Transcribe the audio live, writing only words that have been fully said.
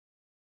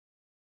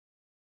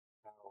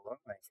Hello,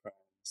 my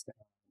friends, and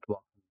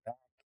welcome back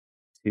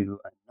to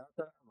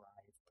another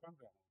live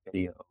programming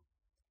video.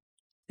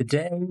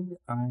 Today,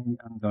 I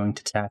am going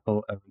to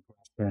tackle a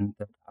regression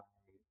that I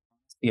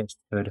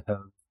should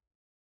have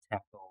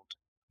tackled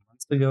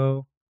months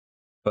ago,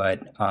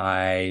 but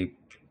I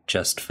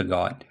just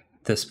forgot.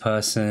 This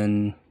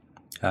person,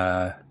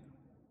 Davoclu,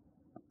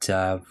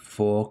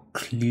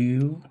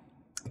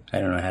 I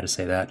don't know how to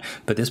say that,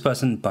 but this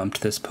person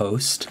bumped this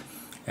post.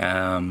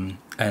 And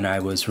I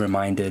was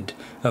reminded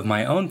of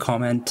my own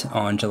comment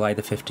on July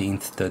the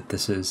 15th that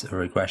this is a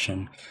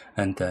regression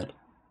and that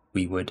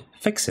we would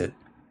fix it.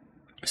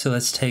 So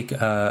let's take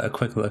a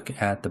quick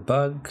look at the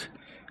bug.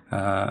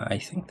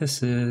 I think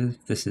this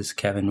is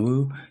Kevin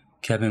Wu.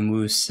 Kevin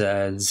Wu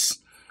says,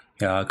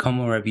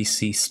 Komorebi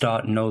C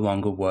start no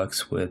longer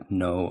works with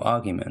no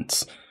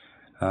arguments.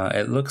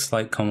 It looks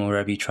like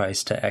Komorebi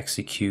tries to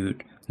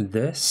execute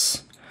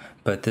this,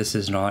 but this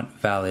is not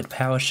valid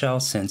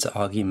PowerShell since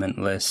argument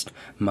list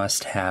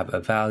must have a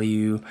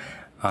value.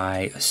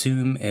 I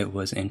assume it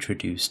was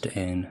introduced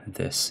in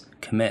this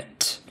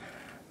commit,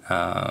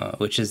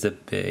 which is the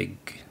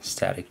big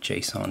static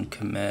JSON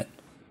commit.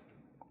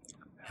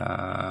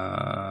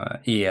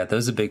 Yeah,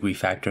 there's a big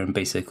refactor, and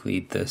basically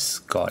this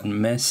got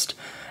missed.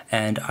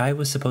 And I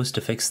was supposed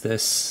to fix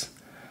this,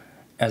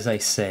 as I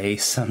say,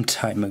 some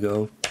time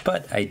ago,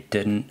 but I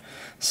didn't.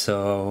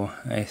 So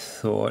I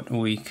thought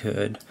we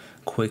could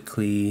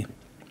quickly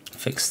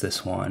fix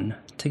this one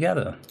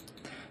together.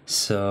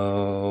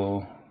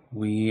 So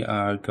we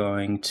are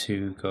going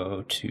to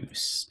go to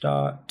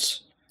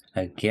start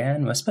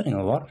again. We're spending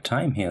a lot of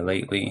time here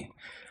lately.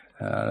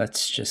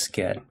 Let's just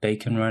get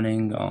bacon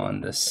running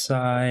on the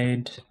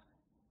side.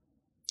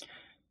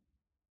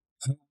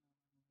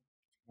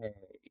 Okay,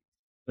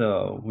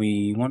 so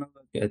we want to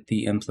look at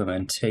the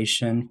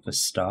implementation for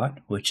start,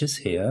 which is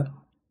here.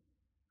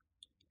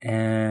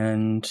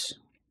 And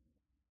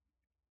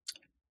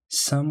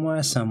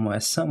somewhere,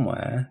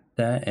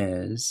 there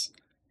is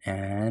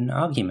an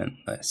argument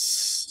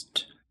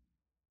list.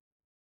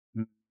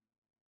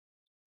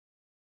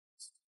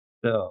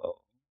 So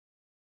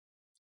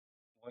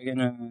we're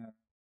gonna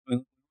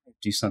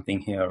do something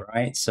here,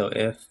 right? So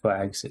if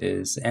flags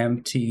is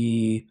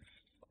empty,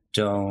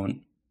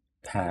 don't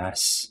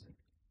pass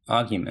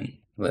argument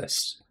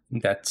list.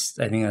 I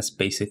think that's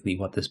basically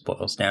what this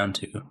boils down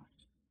to.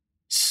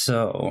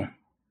 So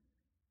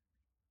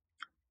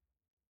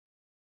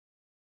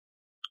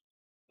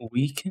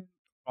we can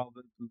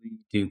probably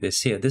do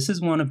this here. This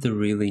is one of the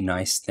really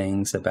nice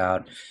things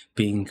about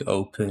being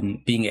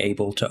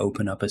able to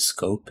open up a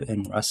scope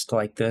in Rust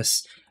like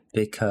this,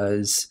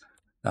 because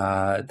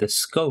the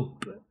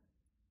scope,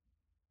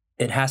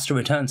 it has to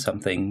return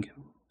something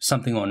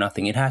or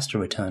nothing. It has to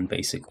return,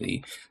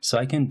 basically. So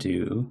I can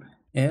do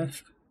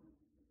if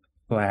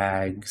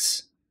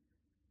flags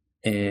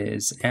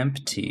is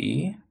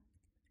empty,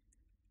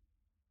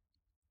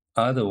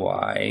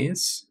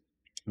 otherwise,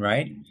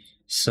 right?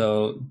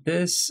 So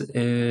this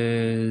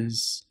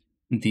is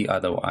the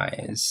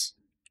otherwise,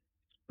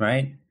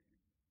 right?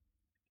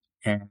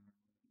 And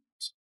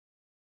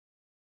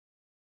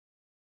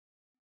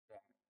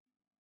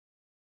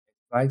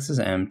flags is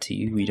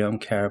empty. We don't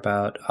care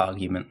about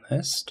argument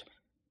list.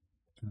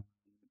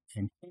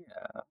 And here,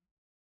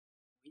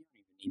 we don't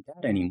even need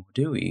that anymore,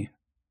 do we?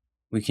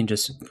 We can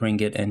just bring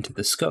it into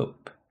the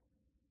scope.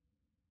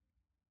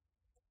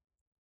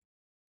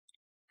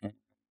 And I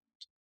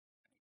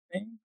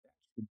think that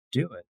should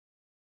do it.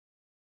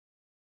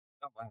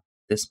 Oh, wow.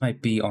 This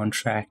might be on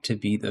track to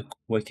be the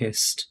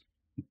quickest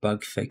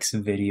bug fix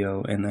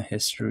video in the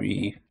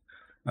history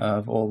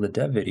of all the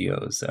dev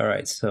videos. All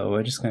right, so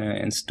we're just going to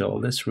install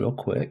this real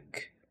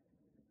quick.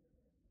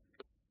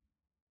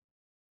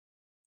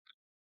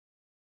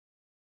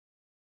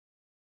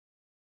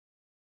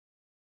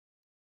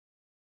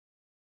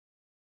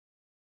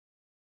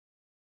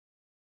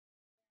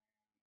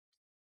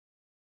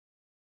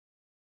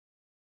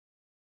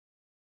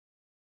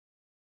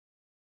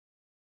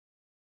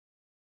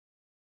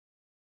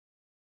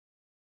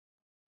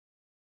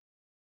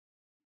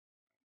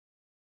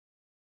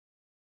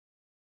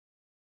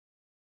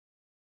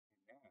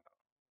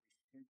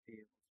 Should be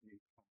able to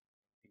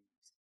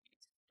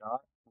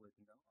start with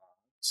no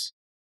odds.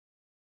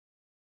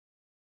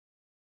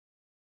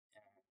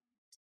 And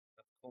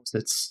of course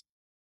it's,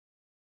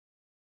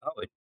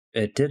 oh,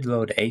 it did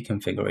load a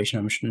configuration.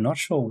 I'm not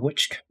sure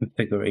which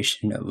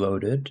configuration it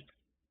loaded,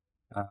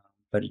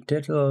 but it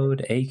did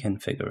load a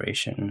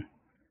configuration.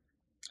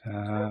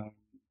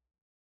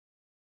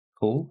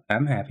 Cool,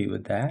 I'm happy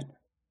with that.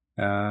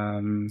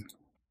 So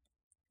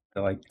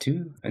I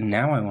do, and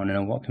now I want to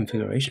know what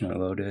configuration it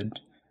loaded.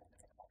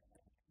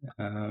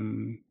 I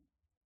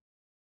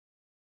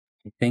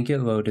think it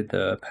loaded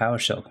the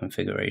PowerShell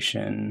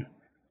configuration,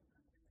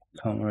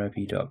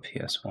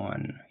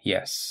 Komorebi.ps1.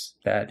 Yes,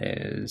 that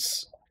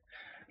is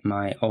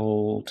my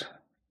old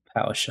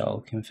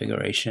PowerShell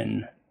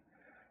configuration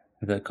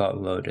that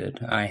got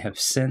loaded. I have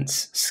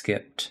since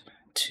skipped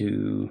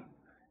to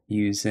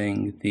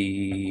using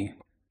the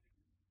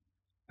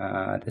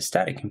the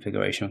static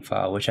configuration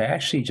file, which I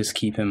actually just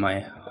keep in my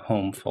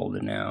home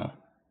folder now,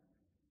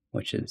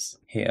 which is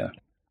here.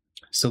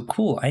 So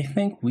cool, I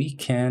think we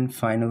can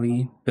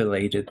finally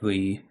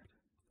belatedly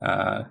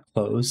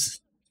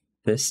close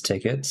this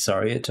ticket.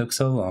 Sorry it took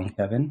so long,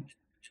 Kevin.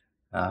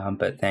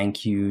 But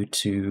thank you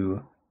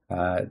to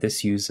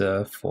this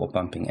user for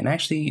bumping. And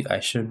actually, I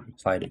should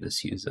reply to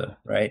this user,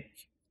 right?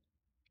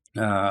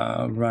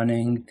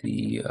 Running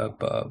the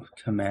above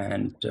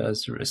command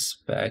does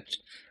respect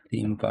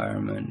the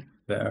environment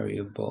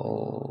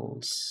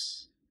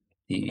variables,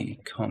 the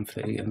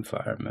config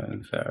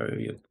environment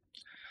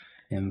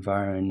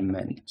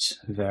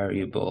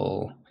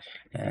variable,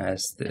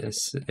 as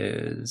this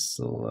is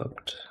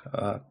looked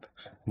up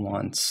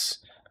once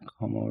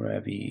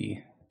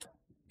Komorebi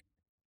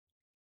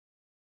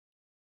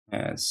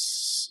has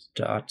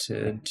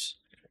started,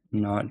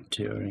 not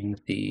during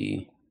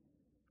the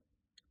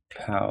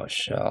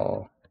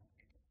PowerShell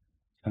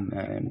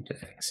command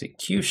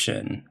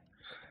execution.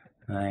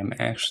 I'm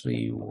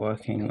actually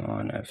working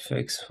on a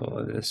fix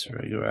for this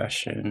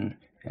regression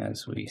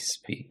as we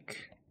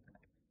speak.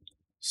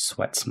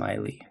 Sweat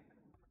smiley.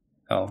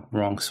 Oh,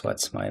 wrong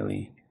sweat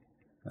smiley.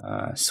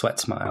 Sweat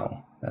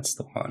smile. That's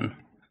the one.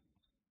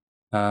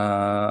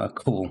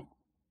 Cool.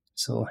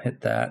 So we'll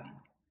hit that.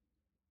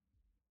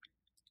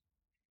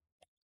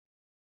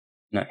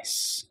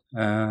 Nice.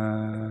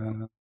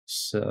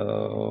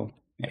 So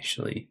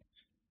actually,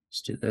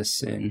 let's do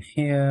this in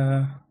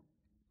here.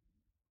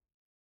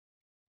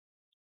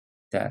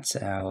 That's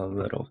our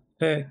little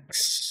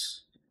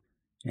fix.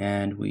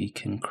 And we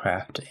can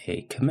craft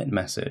a commit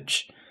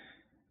message.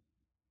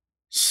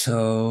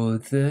 So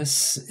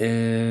this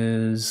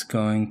is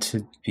going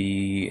to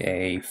be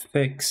a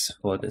fix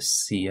for the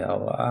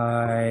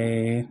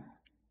CLI,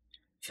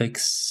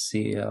 fix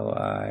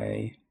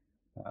CLI,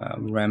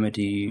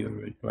 remedy,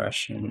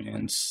 regression,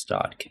 and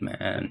start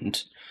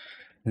command.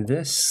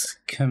 This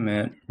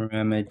commit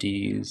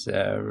remedies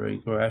a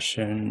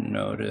regression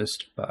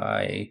noticed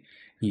by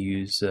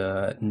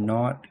user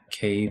not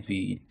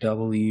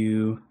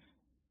KVW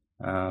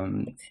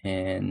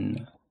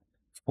in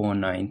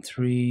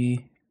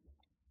 493,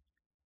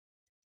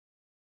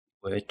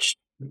 which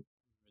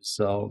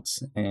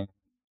results in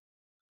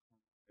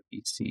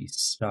ABC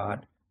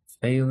start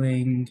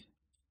failing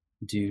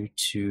due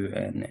to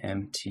an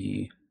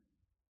empty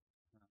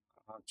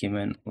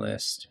argument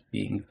list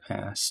being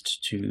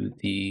passed to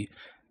the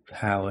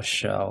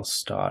PowerShell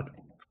start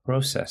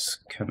process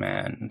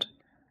command.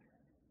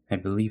 I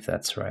believe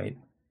that's right.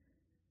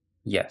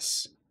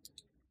 Yes.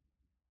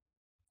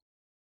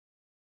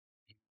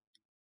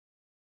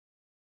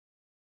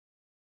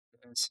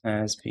 This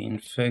has been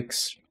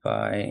fixed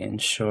by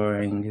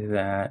ensuring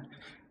that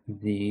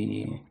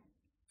the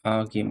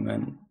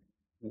argument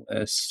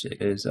list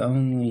is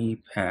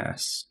only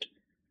passed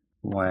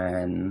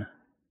when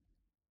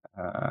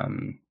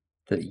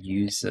the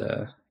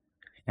user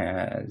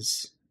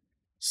has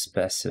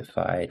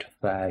specified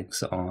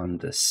flags on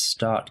the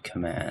start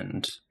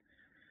command.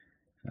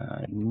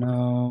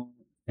 No,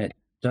 it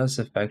does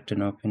affect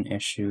an open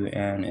issue,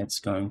 and it's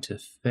going to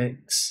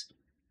fix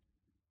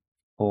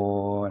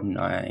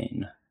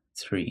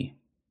 493,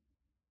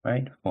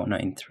 right?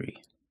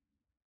 493.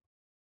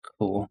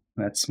 Cool.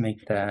 Let's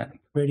make that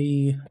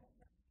pretty.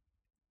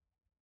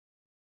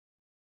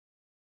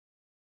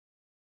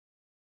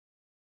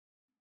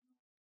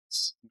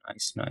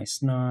 Nice,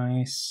 nice,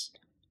 nice.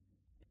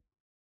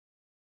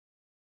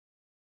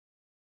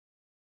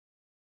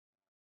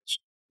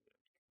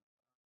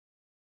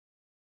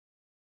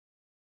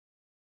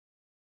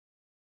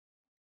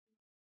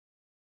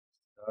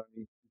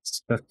 Sorry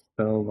it's took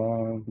so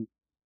long.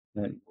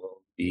 It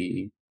will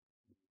be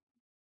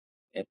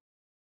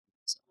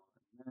it's on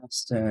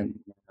master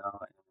now,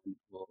 and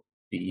will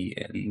be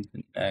in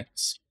the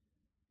next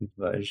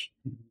version,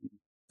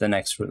 the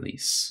next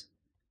release.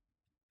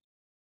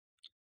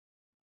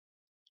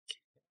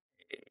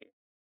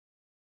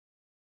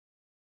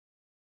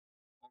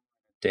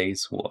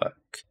 Day's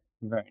work.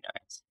 Very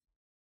nice.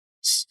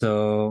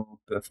 So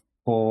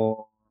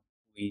before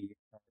we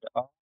head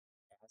off,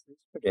 as is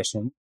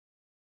tradition,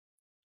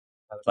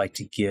 I would like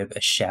to give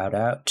a shout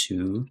out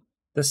to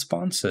the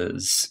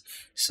sponsors.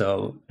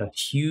 So a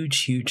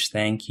huge, huge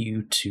thank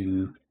you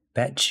to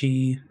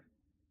Betsy,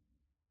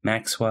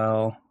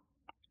 Maxwell,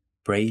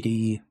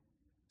 Brady,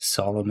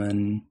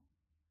 Solomon,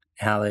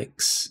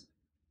 Alex,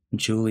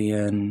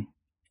 Julian,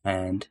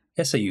 and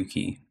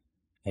Isayuki.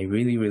 I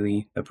really,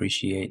 really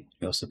appreciate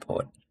your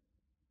support.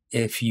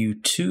 If you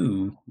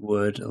too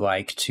would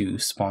like to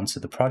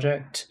sponsor the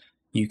project,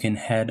 you can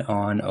head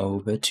on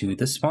over to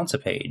the sponsor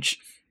page.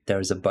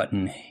 There's a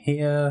button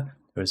here.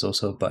 There's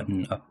also a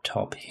button up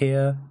top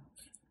here.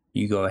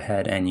 You go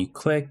ahead and you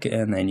click,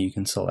 and then you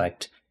can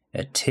select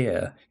a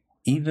tier.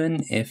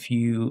 Even if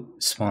you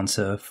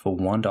sponsor for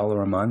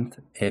 $1 a month,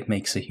 it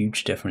makes a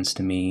huge difference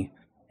to me,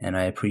 and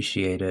I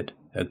appreciate it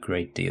a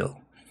great deal.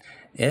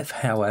 If,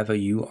 however,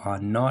 you are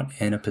not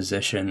in a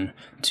position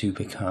to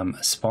become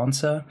a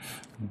sponsor,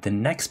 the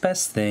next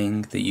best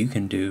thing that you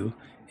can do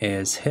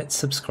is hit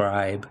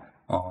subscribe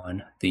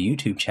on the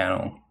YouTube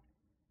channel.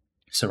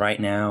 So right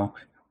now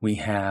we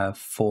have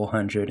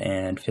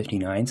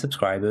 459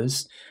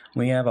 subscribers.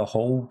 We have a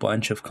whole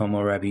bunch of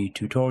Komorebi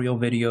tutorial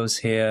videos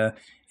here,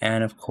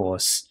 and of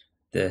course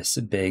this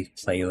big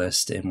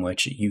playlist in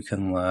which you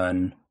can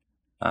learn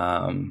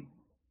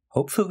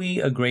hopefully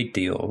a great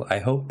deal. I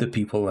hope that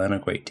people learn a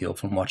great deal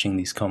from watching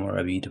these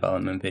Komorebi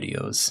development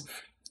videos.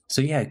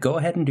 So yeah, go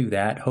ahead and do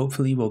that.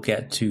 Hopefully we'll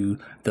get to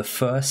the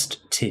first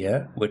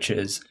tier, which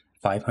is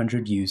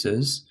 500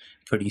 users,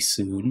 pretty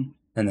soon.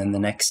 And then the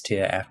next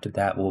tier after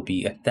that will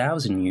be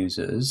 1,000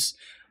 users,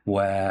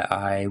 where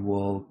I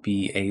will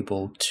be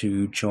able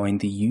to join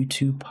the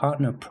YouTube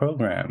Partner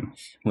Program,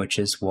 which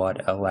is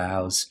what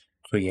allows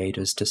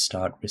creators to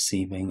start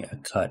receiving a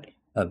cut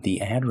of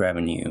the ad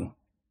revenue.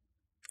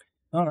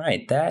 All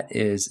right, that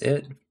is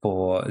it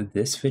for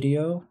this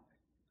video.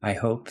 I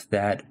hope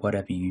that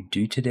whatever you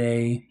do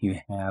today, you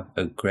have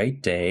a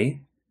great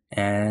day,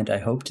 and I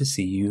hope to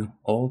see you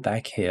all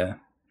back here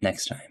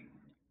next time.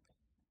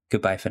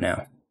 Goodbye for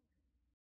now.